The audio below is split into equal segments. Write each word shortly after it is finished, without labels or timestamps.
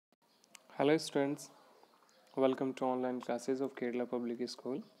Hello students, welcome to online classes of Kerala Public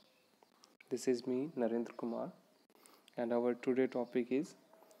School. This is me Narendra Kumar and our today topic is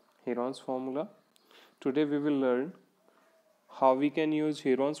Heron's formula. Today we will learn how we can use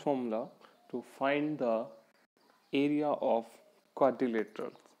Heron's formula to find the area of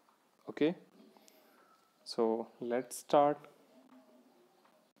quadrilaterals. Okay, so let's start.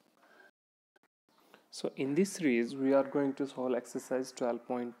 So in this series we are going to solve exercise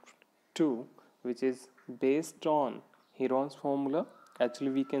 12.2 which is based on Heron's formula. Actually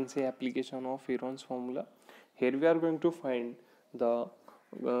we can say application of Heron's formula. Here we are going to find the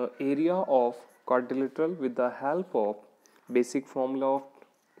area of quadrilateral with the help of basic formula of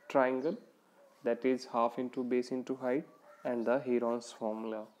triangle, that is half into base into height, and the Heron's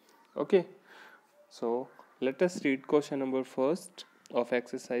formula. Okay, so let us read question number first of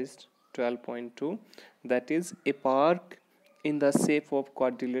exercise 12.2, that is a park in the shape of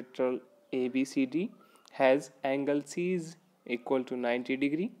quadrilateral ABCD has angle C is equal to 90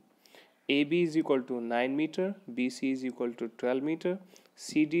 degree, AB is equal to 9 meter, BC is equal to 12 meter,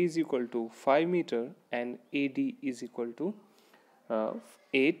 CD is equal to 5 meter, and AD is equal to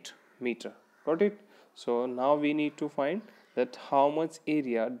 8 meter. Got it? So now we need to find that how much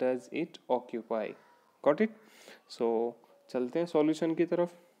area does it occupy. Got it? So चलते हैं solution की तरफ.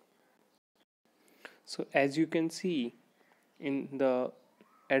 So as you can see in the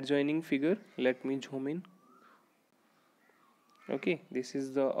adjoining figure, let me zoom in. Okay, this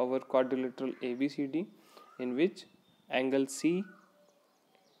is the our quadrilateral ABCD in which angle C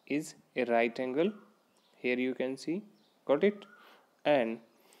is a right angle. Here you can see. Got it? And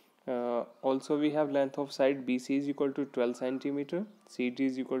also we have length of side BC is equal to 12 centimeter, CD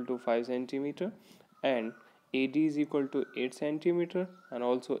is equal to 5 centimeter, and AD is equal to 8 centimeter, and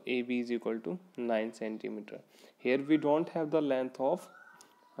also AB is equal to 9 centimeter. Here we don't have the length of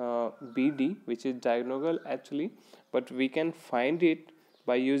BD, which is diagonal actually, but we can find it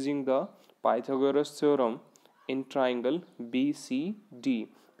by using the Pythagoras theorem in triangle BCD,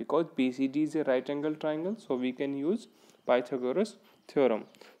 because BCD is a right angle triangle, so we can use Pythagoras theorem.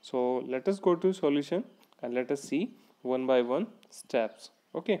 So let us go to solution and let us see one by one steps.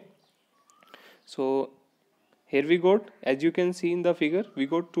 Okay, so here we got, as you can see in the figure, we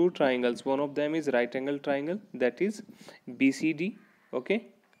got two triangles. One of them is right angle triangle, that is BCD. Okay,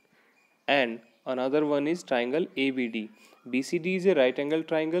 and another one is triangle ABD. BCD is a right angle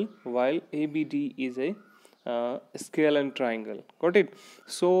triangle while ABD is a scalene triangle. Got it?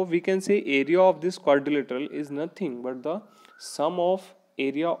 So we can say area of this quadrilateral is nothing but the sum of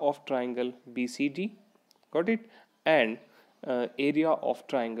area of triangle BCD. Got it? And area of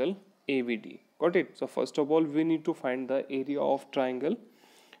triangle ABD. Got it? So first of all we need to find the area of triangle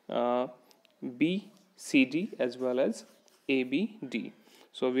BCD as well as ABD.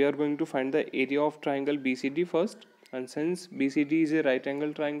 So we are going to find the area of triangle BCD first, and since BCD is a right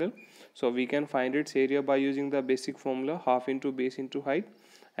angle triangle, so we can find its area by using the basic formula half into base into height.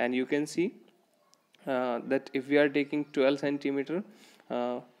 And you can see that if we are taking 12 centimeter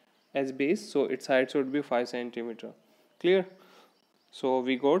as base, so its height should be 5 centimeter. Clear? So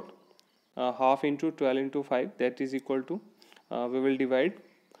we got half into 12 into 5, that is equal to we will divide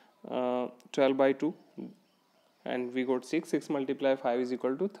 12 by 2, and we got 6 multiply 5 is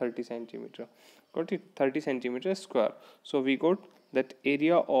equal to 30 centimeter. Got it? 30 centimeter square. So we got that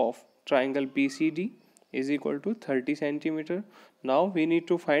area of triangle BCD is equal to 30 centimeter. Now we need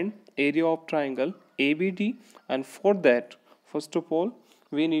to find area of triangle ABD, and for that first of all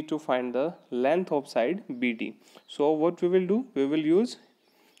we need to find the length of side BD. So what we will do, we will use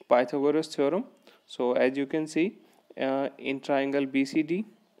Pythagoras theorem. So as you can see in triangle BCD,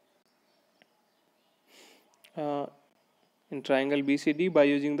 by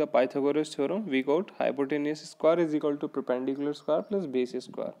using the Pythagoras theorem, we got hypotenuse square is equal to perpendicular square plus base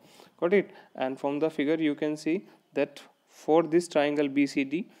square. Got it? And from the figure you can see that for this triangle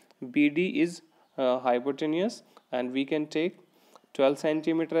BCD, BD is hypotenuse, and we can take 12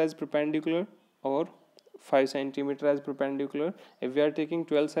 centimeter as perpendicular or 5 centimeter as perpendicular. If we are taking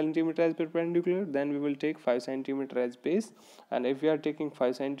 12 centimeter as perpendicular, then we will take 5 centimeter as base, and if we are taking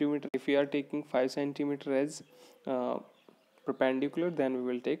 5 centimeter as perpendicular, then we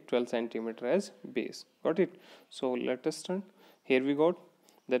will take 12 centimeter as base. Got it? So let us start. Here we got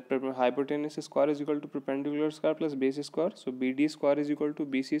that hypotenuse square is equal to perpendicular square plus base square. So BD square is equal to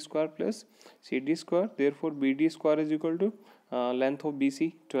BC square plus CD square. Therefore BD square is equal to length of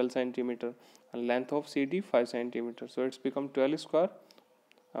BC 12 centimeter and length of CD 5 centimeter. So it's become 12 square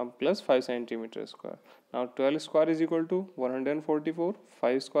plus 5 centimeter square. Now 12 square is equal to 144,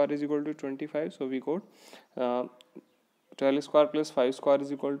 5 square is equal to 25. So we got 12 square plus 5 square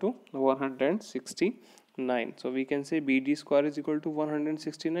is equal to 169. So we can say BD square is equal to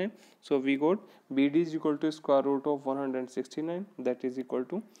 169. So we got BD is equal to square root of 169, that is equal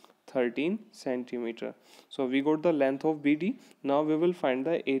to 13 centimeter. So we got the length of BD. Now we will find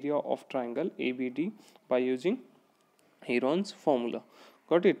the area of triangle ABD by using Heron's formula.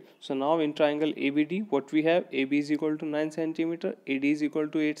 Got it? So now in triangle ABD, what we have, AB is equal to 9 centimeter, AD is equal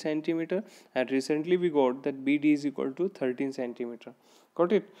to 8 centimeter, and recently we got that BD is equal to 13 centimeter.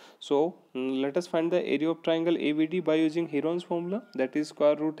 Got it? So let us find the area of triangle ABD by using Heron's formula, that is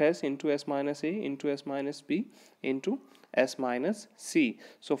square root S into S minus A into S minus B into S minus C.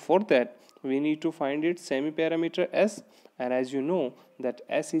 So for that we need to find its semi parameter S, and as you know that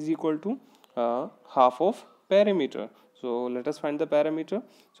S is equal to half of perimeter. So let us find the parameter.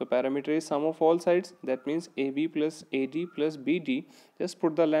 So parameter is sum of all sides, that means AB plus AD plus BD. Just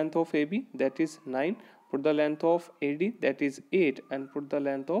put the length of AB, that is 9, put the length of AD, that is 8, and put the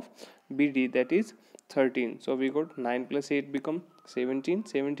length of BD, that is 13. So we got 9 plus 8 become 17,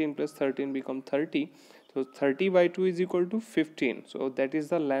 17 plus 13 become 30. So 30 by 2 is equal to 15. So that is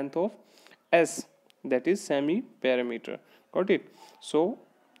the length of S, that is semi parameter. Got it? So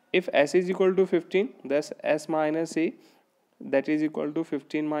if S is equal to 15, thus S minus A, that is equal to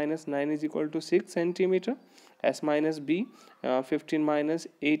 15 minus 9 is equal to 6 centimeter. S minus B, 15 minus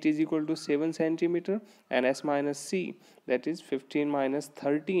 8 is equal to 7 centimeter, and S minus C, that is 15 minus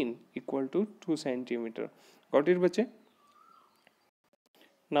 13 equal to 2 centimeter. Got it, bache?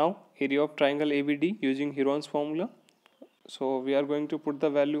 Now area of triangle ABD using Heron's formula. So we are going to put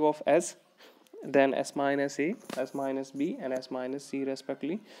the value of S, then S minus A, S minus B, and S minus C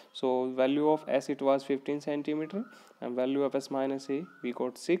respectively. So value of S, it was 15 centimeter, and value of S minus A we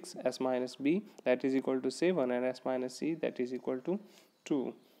got 6, S minus B, that is equal to 7, and S minus C, that is equal to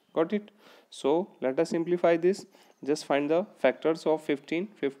 2. Got it? So let us simplify this. Just find the factors of 15.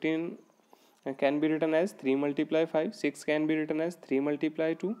 15 can be written as 3 multiply 5, 6 can be written as 3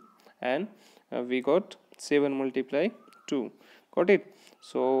 multiply 2, and we got 7 multiply 2. Got it?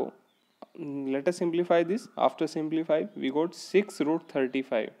 So let us simplify this. After simplify, we got 6 root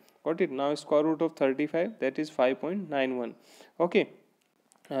 35. Got it? Now square root of 35, that is 5.91. okay,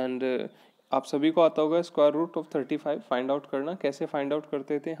 and आप सभी को आता होगा square root of 35 find out करना. कैसे find out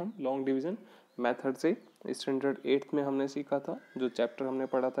करते थे हम? लॉन्ग डिवीजन मेथड से स्टैंडर्ड 8th में हमने सीखा था, जो चैप्टर हमने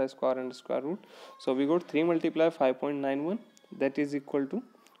पढ़ा था square and square root. So we got 3 multiply 5.91, that is equal to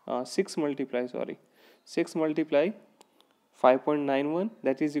 6 multiply 5.91,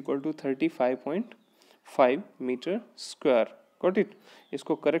 that is equal to 35.5 metre square. Got it?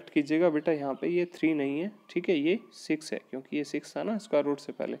 इसको करेक्ट कीजिएगा बेटा, यहाँ पे ये 3 नहीं है, ठीक है, ये 6 है, क्योंकि ये 6 था ना स्क्वायर रूट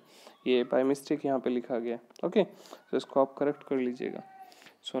से पहले, ये बाय मिस्टेक यहाँ पे लिखा गया. ओके, तो इसको आप करेक्ट कर लीजिएगा.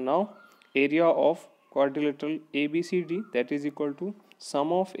 So now area of quadrilateral ABCD, that is equal to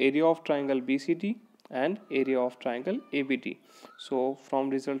sum of area of triangle BCD and area of triangle ABD. So from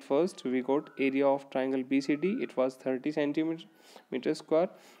result first we got area of triangle BCD, it was 30 centimeter square,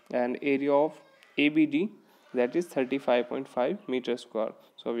 and area of ABD, that is 35.5 meter square.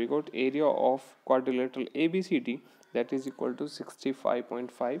 So we got area of quadrilateral ABCD, that is equal to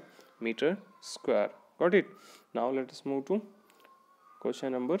 65.5 meter square. Got it? Now let us move to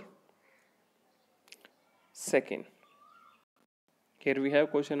question number 2. Here we have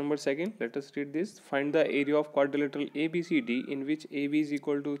question number 2. Let us read this. Find the area of quadrilateral ABCD in which AB is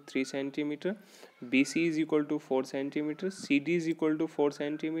equal to 3 centimeter, BC is equal to 4 centimeter, CD is equal to 4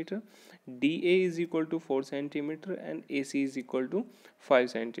 centimeter, DA is equal to 4 centimeter, and AC is equal to 5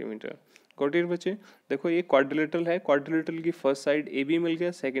 centimeter. Got it बच्चे? देखो ये quadrilateral है. Quadrilateral की first side AB मिल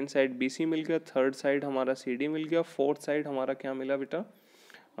गया, second side BC मिल गया, third side हमारा CD मिल गया, fourth side हमारा क्या मिला बेटा?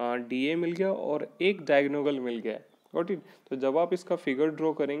 DA मिल गया, और एक डायगोनल मिल गया. Got it? तो जब आप इसका फिगर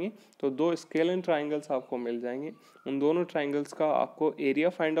ड्रॉ करेंगे तो 2 स्केल एंड ट्राइंगल्स आपको मिल जाएंगे. उन दोनों ट्राइंगल्स का आपको एरिया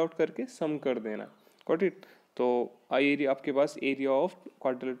फाइंड आउट करके सम कर देना. Got it? तो एरिया आपके पास एरिया ऑफ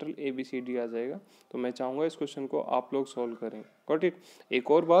क्वाड्रिलेटरल ABCD आ जाएगा. तो मैं चाहूँगा इस क्वेश्चन को आप लोग सॉल्व करें. Got it?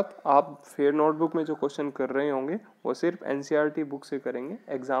 एक और बात, आप फेयर नोटबुक में जो क्वेश्चन कर रहे होंगे वो सिर्फ NCERT बुक से करेंगे,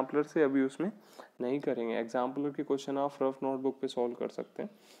 एग्जाम्पलर से अभी उसमें नहीं करेंगे. एग्जाम्पलर के क्वेश्चन आप रफ नोटबुक पे सॉल्व कर सकते हैं.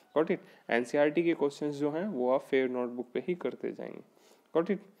 Got it? NCERT के क्वेश्चंस जो हैं वो आप फेयर नोटबुक पे ही करते जाएंगे.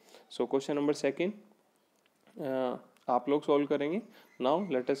 Got it? So question number 2 आप लोग सॉल्व करेंगे. Now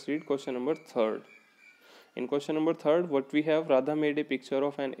let us read question number 3. In question number 3, what we have, Radha made a picture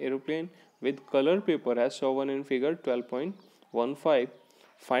of an aeroplane with color paper as shown in figure 12.15.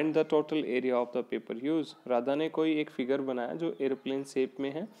 Find the total area of the paper used. Radha ने कोई एक figure बनाया जो aeroplane shape में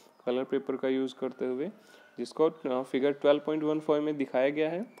है colour paper का use करते हुए, जिसको फिगर 12.15 में दिखाया गया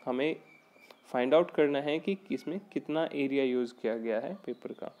है. हमें फाइंड आउट करना है कि इसमें कितना एरिया यूज़ किया गया है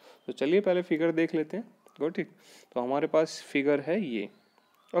पेपर का। तो चलिए पहले फिगर देख लेते हैं। Got it. तो हमारे पास फिगर है ये।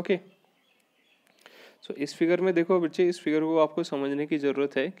 ओके, सो इस फिगर में देखो बच्चे, इस फिगर को आपको समझने की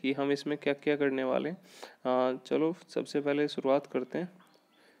ज़रूरत है कि हम इसमें क्या क्या करने वाले हैं। चलो सबसे पहले शुरुआत करते हैं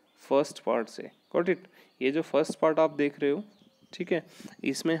फर्स्ट पार्ट से। Got it. ये जो फर्स्ट पार्ट आप देख रहे हो, ठीक है,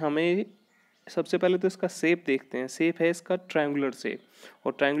 इसमें हमें सबसे पहले तो इसका शेप देखते हैं। शेप है इसका ट्रायंगुलर शेप,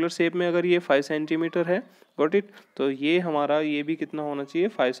 और ट्रायंगुलर शेप में अगर ये 5 सेंटीमीटर है, गॉट इट, तो ये हमारा ये भी कितना होना चाहिए,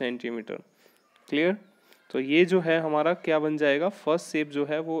 5 सेंटीमीटर। क्लियर। तो ये जो है हमारा क्या बन जाएगा, फर्स्ट शेप जो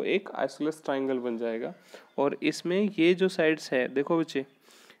है वो एक आइसोसेलेस ट्रायंगल बन जाएगा। और इसमें ये जो साइड्स है, देखो बच्चे,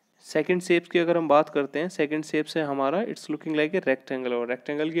 सेकंड शेप की अगर हम बात करते हैं, सेकंड शेप से हमारा it's looking like a rectangle, और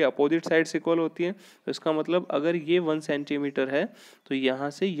रेक्टेंगल की अपोजिट साइड्स इक्वल होती हैं। तो इसका मतलब अगर ये 1 सेंटीमीटर है तो यहाँ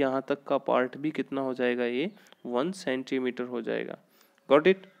से यहाँ तक का पार्ट भी कितना हो जाएगा, ये 1 सेंटीमीटर हो जाएगा। Got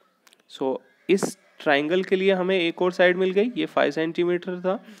it. सो इस ट्राइंगल के लिए हमें एक और साइड मिल गई, ये 5 सेंटीमीटर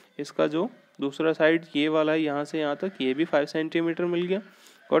था। इसका जो दूसरा साइड ये वाला है, यहाँ से यहाँ तक, ये भी 5 सेंटीमीटर मिल गया।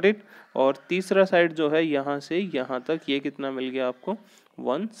 Got it. और तीसरा साइड जो है यहाँ से यहाँ तक, ये कितना मिल गया आपको,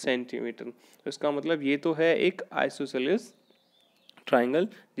 1 सेंटीमीटर। इसका मतलब ये तो है एक आइसोसेलेस ट्राइंगल,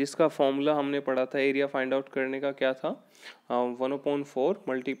 जिसका फॉर्मूला हमने पढ़ा था एरिया फाइंड आउट करने का, क्या था, 1/4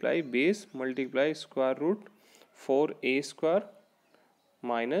 multiply base multiply square root 4a²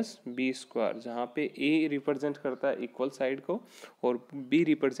 minus b², जहाँ पे a रिप्रेजेंट करता है इक्वल साइड को और b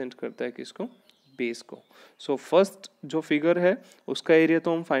रिप्रेजेंट करता है किसको, बेस को। सो फर्स्ट जो फिगर है उसका एरिया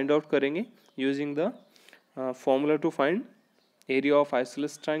तो हम फाइंड आउट करेंगे using the formula to find area of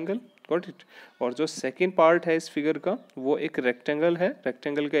isosceles triangle. Got it. और जो सेकेंड पार्ट है इस फिगर का, वो एक रेक्टेंगल है।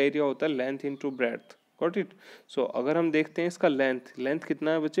 रेक्टेंगल का एरिया होता है length into breadth. Got it. सो अगर हम देखते हैं इसका लेंथ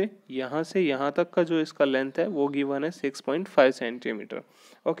कितना है बच्चे, यहाँ से यहाँ तक का जो इसका लेंथ है वो गिवन है 6.5 सेंटीमीटर।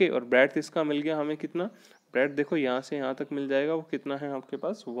 ओके, और ब्रेड्थ इसका मिल गया हमें कितना, ब्रेड्थ देखो यहाँ से यहाँ तक मिल जाएगा, वो कितना है आपके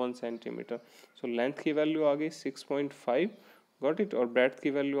पास, 1 सेंटीमीटर। सो लेंथ की वैल्यू आ गई 6.5। Got it. और ब्रेड्थ की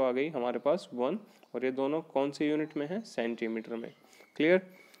वैल्यू आ गई हमारे पास 1, और ये दोनों कौन से यूनिट में है, सेंटीमीटर में। क्लियर।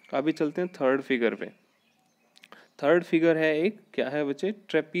 अभी चलते हैं थर्ड फिगर पे। थर्ड फिगर है एक, क्या है बच्चे,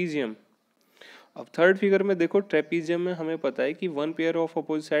 ट्रेपीजियम। अब थर्ड फिगर में देखो, ट्रेपीजियम में हमें पता है कि one pair of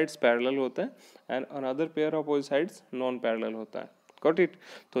opposite sides parallel होता है and another pair of opposite sides non parallel होता है। Got it.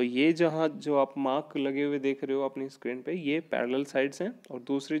 तो ये जहाँ जो आप मार्क लगे हुए देख रहे हो अपनी स्क्रीन पे, ये पैरेलल साइड्स हैं, और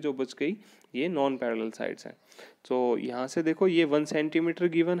दूसरी जो बच गई ये नॉन पैरेलल साइड्स हैं। तो यहाँ से देखो ये 1 सेंटीमीटर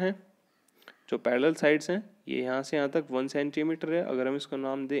गिवन है। जो पैरेलल साइड्स हैं ये यहाँ से यहाँ तक 1 सेंटीमीटर है। अगर हम इसको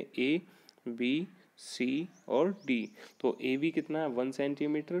नाम दें ए, बी, सी और डी, तो ए बी कितना है, 1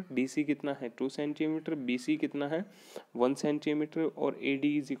 सेंटीमीटर, डी सी कितना है, 2 सेंटीमीटर, बी सी कितना है, 1 सेंटीमीटर, और A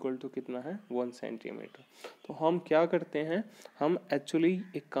D is equal to कितना है, 1 सेंटीमीटर। तो हम क्या करते हैं, हम एक्चुअली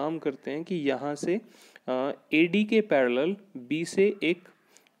एक काम करते हैं कि यहाँ से ए डी के पैरेलल बी से एक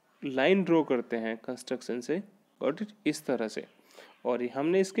लाइन ड्रॉ करते हैं कंस्ट्रक्शन से। Got it. इस तरह से, और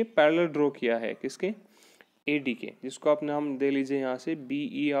हमने इसके पैरेलल ड्रॉ किया है किसके, ए डी के, जिसको आप नाम दे लीजिए यहाँ से बी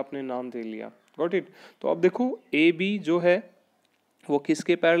ई, आपने नाम दे लिया। Got it. तो अब देखो ए बी जो है वो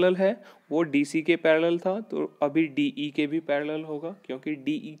किसके पैरेलल है, वो डी सी के पैरेलल था, तो अभी डी ई के भी पैरेलल होगा, क्योंकि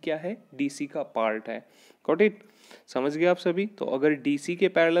डी ई क्या है, डी सी का पार्ट है। Got it. समझ गए आप सभी। तो अगर डी सी के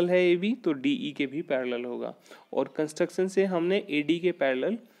पैरेलल है ए बी, तो डी ई के भी पैरेलल होगा। और कंस्ट्रक्शन से हमने ए डी के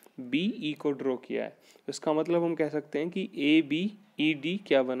पैरेलल बी ई को ड्रॉ किया है। तो इसका मतलब हम कह सकते हैं कि ए बी ई डी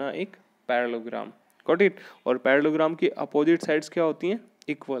क्या बना, एक पैरेललोग्राम। Got it. और पैरेललोग्राम की अपोजिट साइड्स क्या होती हैं,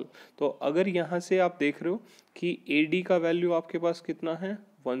 इक्वल। तो अगर यहाँ से आप देख रहे हो कि ए डी का वैल्यू आपके पास कितना है,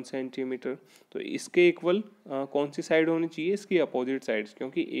 1 सेंटीमीटर, तो इसके इक्वल कौन सी साइड होनी चाहिए, इसकी अपोजिट साइड्स,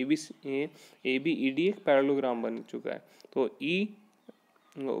 क्योंकि ए बी ई डी एक पैरेललोग्राम बन चुका है। तो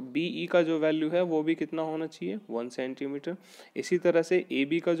बी ई का जो वैल्यू है वो भी कितना होना चाहिए, 1 सेंटीमीटर। इसी तरह से ए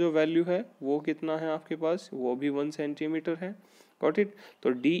बी का जो वैल्यू है वो कितना है आपके पास, वो भी 1 सेंटीमीटर है। Got it. तो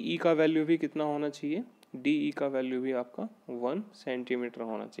डी ई का वैल्यू भी कितना होना चाहिए, डी ई का वैल्यू भी आपका 1 सेंटीमीटर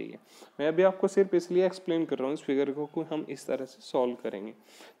होना चाहिए। मैं अभी आपको सिर्फ इसलिए एक्सप्लेन कर रहा हूँ इस फिगर को हम इस तरह से सॉल्व करेंगे।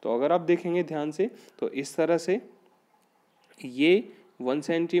 तो अगर आप देखेंगे ध्यान से, तो इस तरह से ये 1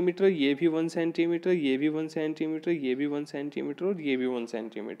 सेंटीमीटर, ये भी 1 सेंटीमीटर, ये भी 1 सेंटीमीटर, ये भी 1 सेंटीमीटर, और ये भी 1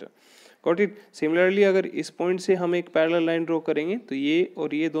 सेंटीमीटर। Got it. सिमिलरली अगर इस पॉइंट से हम एक पैरेलल लाइन ड्रॉ करेंगे, तो ये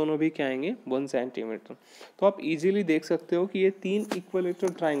और ये दोनों भी क्या आएंगे, 1 सेंटीमीटर। तो आप इजीली देख सकते हो कि ये 3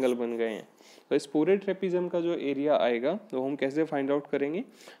 इक्विलेटरल ट्राइंगल बन गए हैं। तो इस पूरे ट्रेपीजियम का जो एरिया आएगा तो हम कैसे फाइंड आउट करेंगे,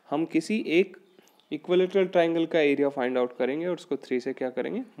 हम किसी एक इक्विलेटरल ट्राइंगल का एरिया फाइंड आउट करेंगे और उसको 3 से क्या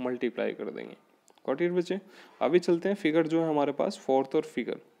करेंगे, मल्टीप्लाई कर देंगे। गॉट इट बच्चे। अभी चलते हैं फिगर जो है हमारे पास फोर्थ और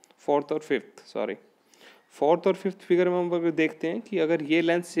फिफ्थ, फोर्थ और फिफ्थ फिगर में हम अगर देखते हैं कि अगर ये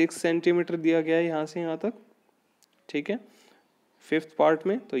लेंथ 6 सेंटीमीटर दिया गया है यहाँ से यहाँ तक, ठीक है, फिफ्थ पार्ट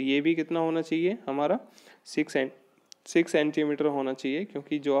में, तो ये भी कितना होना चाहिए हमारा 6 सेंटीमीटर होना चाहिए,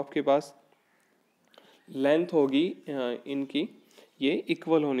 क्योंकि जो आपके पास लेंथ होगी इनकी ये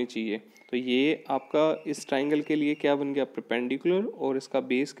इक्वल होनी चाहिए। तो ये आपका इस ट्राइंगल के लिए क्या बन गया, परपेंडिकुलर, और इसका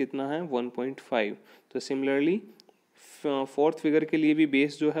बेस कितना है 1.5। तो सिमिलरली फोर्थ फिगर के लिए भी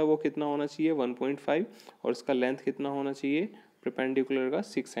बेस जो है वो कितना होना चाहिए 1.5, और इसका लेंथ कितना होना चाहिए परपेंडिकुलर का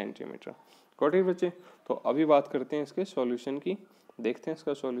 6 सेंटीमीटर। गॉट इट बच्चे। तो अभी बात करते हैं इसके सॉल्यूशन की, देखते हैं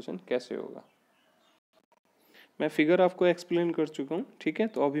इसका सॉल्यूशन कैसे होगा। मैं फिगर आपको एक्सप्लेन कर चुका हूँ, ठीक है,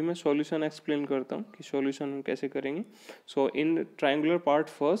 तो अभी मैं सॉल्यूशन एक्सप्लेन करता हूँ कि सॉल्यूशन हम कैसे करेंगे। सो इन triangular part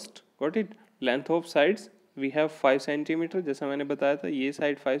first, got it, length of sides we have 5 centimetre, जैसा मैंने बताया था, ये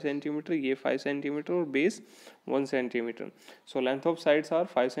साइड 5 सेंटीमीटर, ये 5 सेंटीमीटर और base 1 centimetre. So length of sides are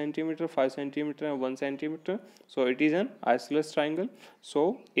 5 centimetre, 5 centimetre and 1 centimetre. So it is an isosceles triangle. So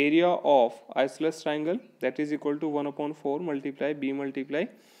area of isosceles triangle, that is equal to 1/4 multiply b multiply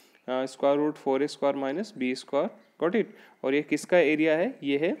square root 4a² minus B square. Got it. और ये किसका area है,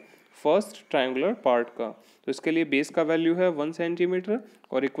 ये है first triangular part का। तो इसके लिए बेस का वैल्यू है 1 सेंटीमीटर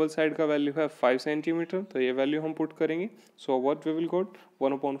और इक्वल साइड का वैल्यू है 5 सेंटीमीटर। तो ये वैल्यू हम पुट करेंगे। So what we will goat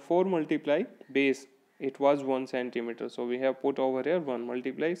 1/4 multiply base, it was 1 centimeter, so we have put over here 1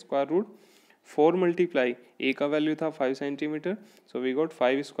 multiply square root 4 multiply a का वैल्यू था 5 centimetre, so we got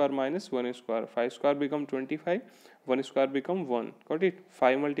 5 square minus 1 square, 5 square become 25, 1 square become 1, got it।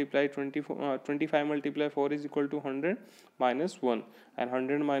 5 multiply 25 multiply 4 is equal to 100 minus 1, and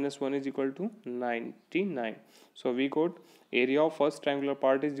 100 minus 1 is equal to 99, so we got area of first triangular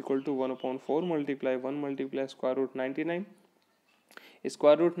part is equal to 1/4 multiply 1 multiply square root 99।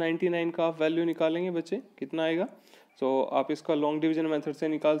 Square root 99 का आप value निकालेंगे बच्चे, कितना आएगा, तो आप इसका long division method से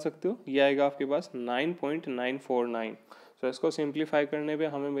निकाल सकते हो। ये आएगा आपके पास 9.949। तो इसको सिंप्लीफाई करने पे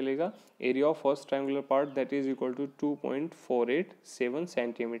हमें मिलेगा area of first triangular part that is equal to 2.487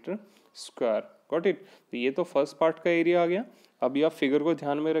 centimetre square. Got it. तो ये तो फर्स्ट पार्ट का एरिया आ गया। अभी आप फिगर को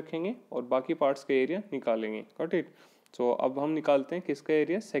ध्यान में रखेंगे और बाकी पार्ट्स का एरिया निकालेंगे। Got it. तो अब हम निकालते हैं किसका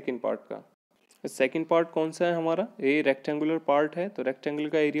एरिया, सेकेंड पार्ट का। सेकेंड पार्ट कौन सा है हमारा, ये रेक्टेंगुलर पार्ट है। तो रेक्टेंगल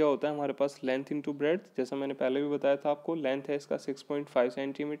का एरिया होता है हमारे पास लेंथ इंटू ब्रेड्थ, जैसा मैंने पहले भी बताया था आपको। लेंथ है इसका 6.5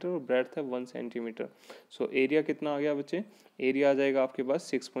 सेंटीमीटर और ब्रेड्थ है 1 सेंटीमीटर। सो एरिया कितना आ गया बच्चे, एरिया आ जाएगा आपके पास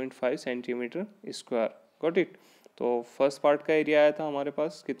 6.5 सेंटीमीटर स्क्वायर। Got it. तो फर्स्ट पार्ट का एरिया आया था हमारे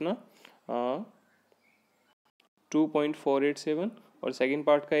पास कितना 2.487, और सेकेंड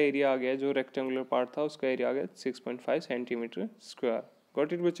पार्ट का एरिया आ गया जो रेक्टेंगुलर पार्ट था उसका एरिया आ गया 6.5 सेंटीमीटर स्क्वायर।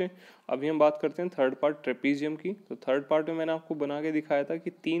 गॉट इट बच्चे। अभी हम बात करते हैं थर्ड पार्ट ट्रेपीजियम की। तो थर्ड पार्ट में मैंने आपको बना के दिखाया था कि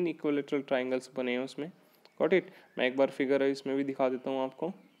 3 इक्विलेटरल ट्राइंगल्स बने हैं उसमें। Got it. मैं एक बार फिगर है इसमें भी दिखा देता हूँ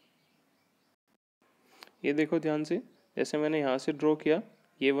आपको। ये देखो ध्यान से, जैसे मैंने यहाँ से ड्रॉ किया,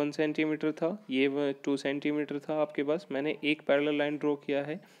 ये 1 सेंटीमीटर था, ये 2 सेंटीमीटर था आपके पास। मैंने एक पैरेलल लाइन ड्रॉ किया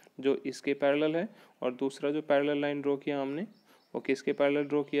है जो इसके पैरेलल है, और दूसरा जो पैरेलल लाइन ड्रॉ किया हमने वो किसके पैरेलल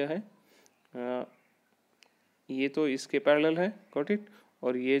ड्रॉ किया है, ये तो इसके पैरेलल है। Got it.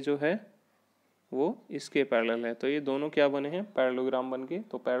 और ये जो है वो इसके पैरेलल है। तो ये दोनों क्या बने हैं, पैरेललोग्राम बन के।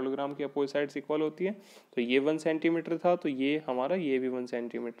 तो पैरेललोग्राम की अपोजिट साइड्स इक्वल होती है। तो ये 1 सेंटीमीटर था, तो ये हमारा ये भी 1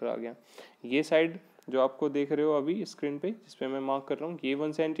 सेंटीमीटर आ गया। ये साइड जो आपको देख रहे हो अभी स्क्रीन पे, जिसपे मैं मार्क कर रहा हूँ, ये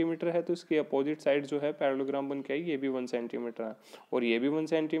 1 सेंटीमीटर है। तो इसकी अपोजिट साइड जो है पैरेललोग्राम बन के आई, ये भी 1 सेंटीमीटर है, और ये भी 1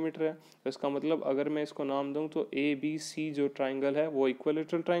 सेंटीमीटर है। तो इसका मतलब अगर मैं इसको नाम दूँ तो ABC जो ट्राइंगल है वो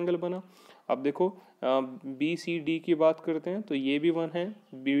इक्विलेटरल ट्राइंगल बना। अब देखो BCD की बात करते हैं, तो ये भी 1 है,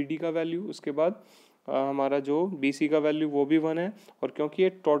 BD का वैल्यू, उसके बाद हमारा जो BC का वैल्यू वो भी 1 है। और क्योंकि ये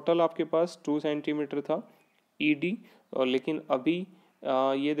टोटल आपके पास 2 सेंटीमीटर था ED, और लेकिन अभी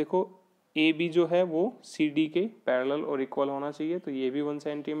ये देखो AB जो है वो CD के पैरेलल और इक्वल होना चाहिए। तो ये भी 1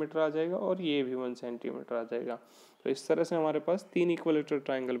 सेंटीमीटर आ जाएगा और ये भी 1 सेंटीमीटर आ जाएगा। तो इस तरह से हमारे पास 3 इक्विलेटरल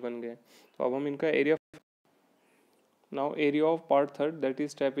ट्राइंगल बन गए। तो अब हम इनका area, now area of part third that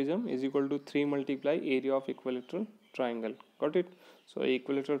is trapezium is equal to 3 multiply area of equilateral triangle। got it। so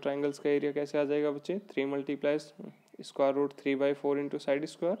equilateral triangles का एरिया कैसे आ जाएगा बच्चे, 3 multiplies square root 3/4 into side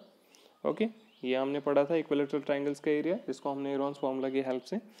square. Okay, ये हमने पढ़ा था इक्विलेटरल ट्राइंगल्स का area, जिसको हमने हेरोन्स फॉर्मूला की हेल्प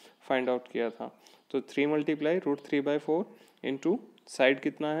से फाइंड आउट किया था। तो 3 मल्टीप्लाई रूट 3/4 इंटू साइड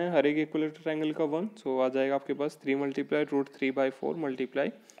कितना है हर एक इक्विलेटरल ट्राइंगल का 1, सो आ जाएगा आपके पास 3 multiply root 3/4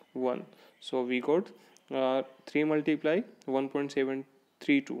 multiply 1। So we got 3 multiply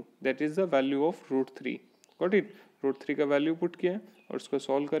 1.732, that is the value of root 3। got it। Root 3 का वैल्यू पुट किया है और उसको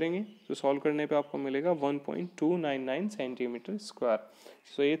सॉल्व करेंगे। तो सॉल्व करने पे आपको मिलेगा 1.299 सेंटीमीटर स्क्वायर।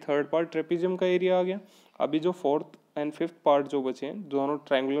 सो ये थर्ड पार्ट ट्रेपीजियम का एरिया आ गया। अभी जो फोर्थ एंड फिफ्थ पार्ट जो बचे हैं, दोनों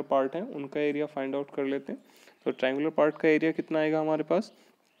ट्रायंगुलर पार्ट हैं, उनका एरिया फाइंड आउट कर लेते हैं। तो ट्रायंगुलर पार्ट का एरिया कितना आएगा हमारे पास,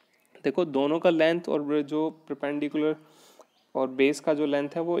 देखो दोनों का लेंथ और जो परपेंडिकुलर और बेस का जो लेंथ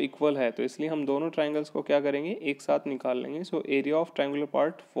है वो इक्वल है, तो इसलिए हम दोनों ट्राइंगल्स को क्या करेंगे, एक साथ निकाल लेंगे। So area of triangular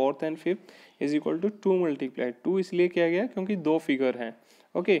part fourth and fifth is equal to 2 multiply 2, इसलिए किया गया क्योंकि दो फिगर हैं,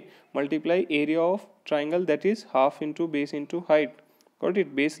 okay, multiply area of triangle that is half into base into height, got it.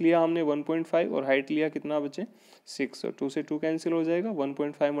 Base लिया हमने 1.5 और हाइट लिया कितना बचे 6, और 2 से 2 कैंसिल हो जाएगा,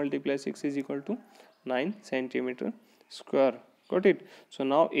 1.5 multiply 6 is equal to 9 centimetre square, got it। So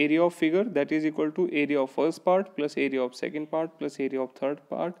now area of figure that is equal to area of first part plus area of second part plus area of third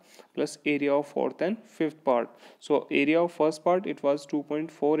part plus area of fourth and fifth part। So area of first part it was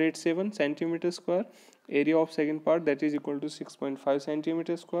 2.487 centimeter square, area of second part that is equal to 6.5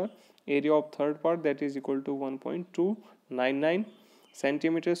 centimeter square, area of third part that is equal to 1.299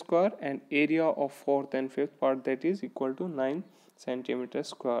 centimeter square, and area of fourth and fifth part that is equal to 9 centimeter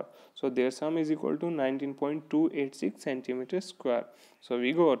square। So their sum is equal to 19.286 centimeter square। So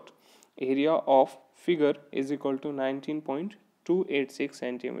we got area of figure is equal to 19.286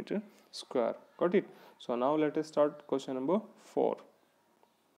 centimeter square, got it। So now let us start question number 4।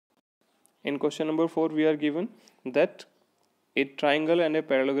 In question number 4 we are given that a triangle and a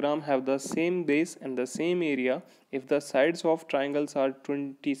parallelogram have the same base and the same area if the sides of triangles are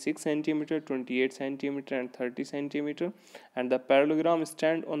 26 centimeter, 28 centimeter and 30 centimeter, and the parallelogram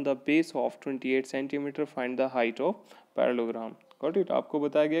stand on the base of 28 centimeter, find the height of parallelogram, got it। आपको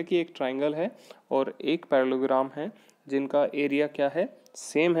बताया गया कि एक triangle है और एक parallelogram है जिनका एरिया क्या है,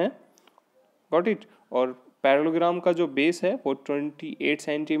 सेम है, गॉट इट, और पैरेललोग्राम का जो बेस है वो 28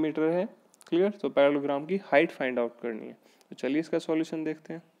 सेंटीमीटर है, क्लियर। तो पैरेललोग्राम की हाइट फाइंड आउट करनी है, तो चलिए इसका सॉल्यूशन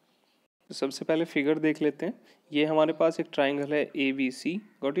देखते हैं। तो सबसे पहले फिगर देख लेते हैं। ये हमारे पास एक ट्राइंगल है A B C,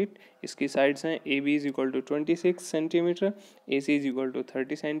 got it. इसकी साइड्स हैं A B is equal to 26 centimetre, A C is equal to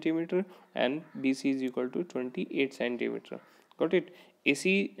 30 centimetre and B C is equal to 28 centimetre, got it.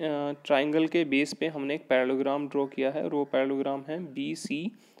 इसी ट्राइंगल के बेस पे हमने एक पैरेललोग्राम ड्रॉ किया है और वो पैरेललोग्राम है B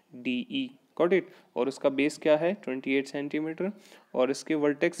C D E, got it, और उसका बेस क्या है 28 सेंटीमीटर, और इसके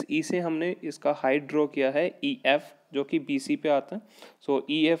वर्टेक्स ई से हमने इसका हाइट ड्रॉ किया है ई एफ, जो कि बी सी पे आता है। सो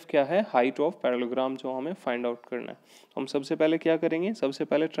ई एफ क्या है, हाइट ऑफ पैरेललोग्राम, जो हमें फाइंड आउट करना है। हम सबसे पहले क्या करेंगे, सबसे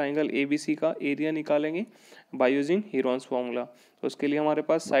पहले ट्राइंगल ए बी सी का एरिया निकालेंगे बाय यूजिंग हीरोन्स फॉर्मूला। तो उसके लिए हमारे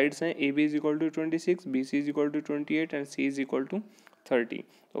पास साइड्स हैं A B is equal to 26, B C is equal to 28 and C is equal to 30।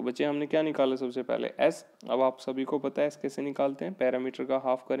 तो बच्चे हमने क्या निकाला सबसे पहले एस। अब आप सभी को पता है एस कैसे निकालते हैं, पैरामीटर का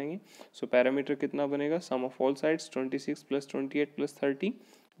हाफ करेंगे। सो पैरामीटर कितना बनेगा, सम of all sides 26 plus 28 plus 30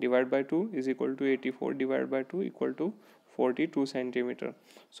 divide by 2 is equal to 84 divide by 2 equal to 42 centimetre.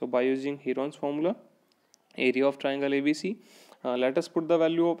 So by using Heron's formula area of triangle ABC, let us put the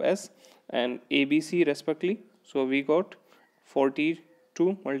value of S and ABC respectively। So we got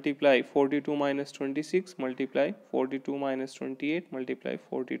 42 multiply 42 minus 26 multiply 42 minus 28 multiply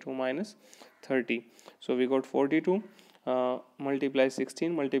 42 minus 30। So we got 42 multiply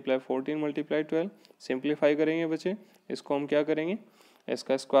 16 multiply 14 multiply 12। Simplify करेंगे बच्चे, इसको हम क्या करेंगे,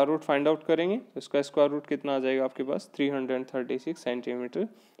 इसका square root find out करेंगे। तो इसका स्क्वायर रूट कितना आ जाएगा आपके पास 336 सेंटीमीटर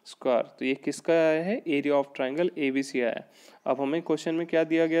स्क्वायर। तो ये किसका आया है, area of triangle A B C आया है। अब हमें क्वेश्चन में क्या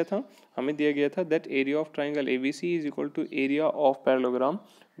दिया गया था, हमें दिया गया था that area of triangle A B C is equal to area of parallelogram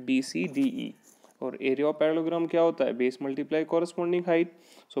B C D E. और एरिया ऑफ पैरेललोग्राम क्या होता है, base multiply corresponding height.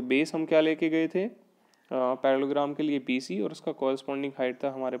 So base हम क्या लेके गए थे पैरेललोग्राम के लिए बी सी, और उसका कॉरस्पॉन्डिंग हाइट था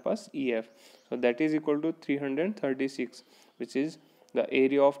हमारे पास E F. So that is equal to 336 which is the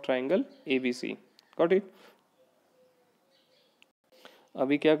area of triangle ABC, got it।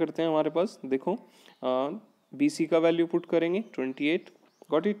 अभी क्या करते हैं, हमारे पास देखो BC का वैल्यू पुट करेंगे 28,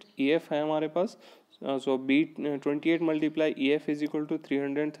 got it। EF है हमारे पास, सो B 28 multiply EF is equal to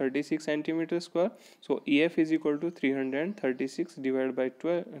 336 centimetre square. So EF is equal to 336 divide by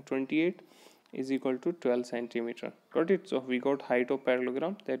 28 is equal to 12 centimeter, got it। So we got height of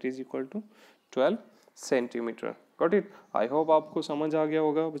parallelogram that is equal to 12 centimeter, got it। I hope आपको समझ आ गया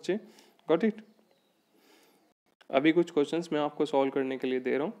होगा बच्चे, got it। अभी कुछ questions मैं आपको solve करने के लिए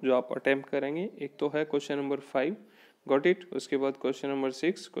दे रहा हूँ जो आप अटेम्प्ट करेंगे। एक तो है क्वेश्चन नंबर 5, got it। उसके बाद question number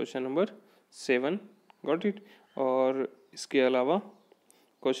 6, question number 7, got it, और इसके अलावा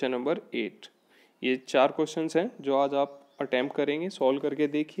क्वेश्चन नंबर 8। ये 4 क्वेश्चंस हैं जो आज आप अटेम्प्ट करेंगे, सॉल्व करके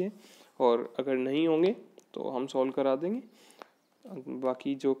देखिए, और अगर नहीं होंगे तो हम सॉल्व करा देंगे।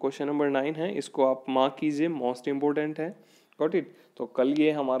 बाकी जो क्वेश्चन नंबर 9 है इसको आप मार्क कीजिए, मोस्ट इम्पोर्टेंट है, गॉट इट। तो कल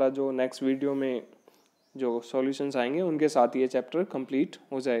ये हमारा जो नेक्स्ट वीडियो में जो सॉल्यूशंस आएंगे उनके साथ ये चैप्टर कंप्लीट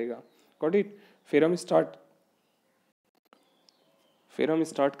हो जाएगा, गॉट इट। फिर हम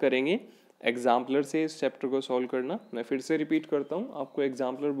स्टार्ट करेंगे एग्जाम्पलर से इस चैप्टर को सॉल्व करना। मैं फिर से रिपीट करता हूँ, आपको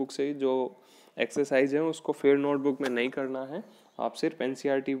एग्जाम्पलर बुक से जो एक्सरसाइज है उसको फेयर नोटबुक में नहीं करना है। आप सिर्फ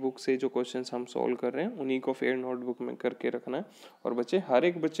एनसीईआरटी बुक से जो क्वेश्चंस हम सॉल्व कर रहे हैं उन्हीं को फेयर नोटबुक में करके रखना है, और बच्चे हर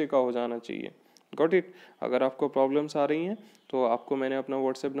एक बच्चे का हो जाना चाहिए। Got it. अगर आपको प्रॉब्लम्स आ रही हैं तो आपको मैंने अपना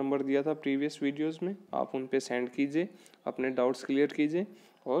व्हाट्सएप नंबर दिया था प्रीवियस वीडियोस में, आप उन पे सेंड कीजिए, अपने डाउट्स क्लियर कीजिए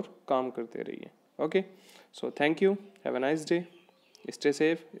और काम करते रहिए। Okay, so thank you, have a nice day, stay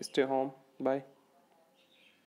safe, stay home, bye.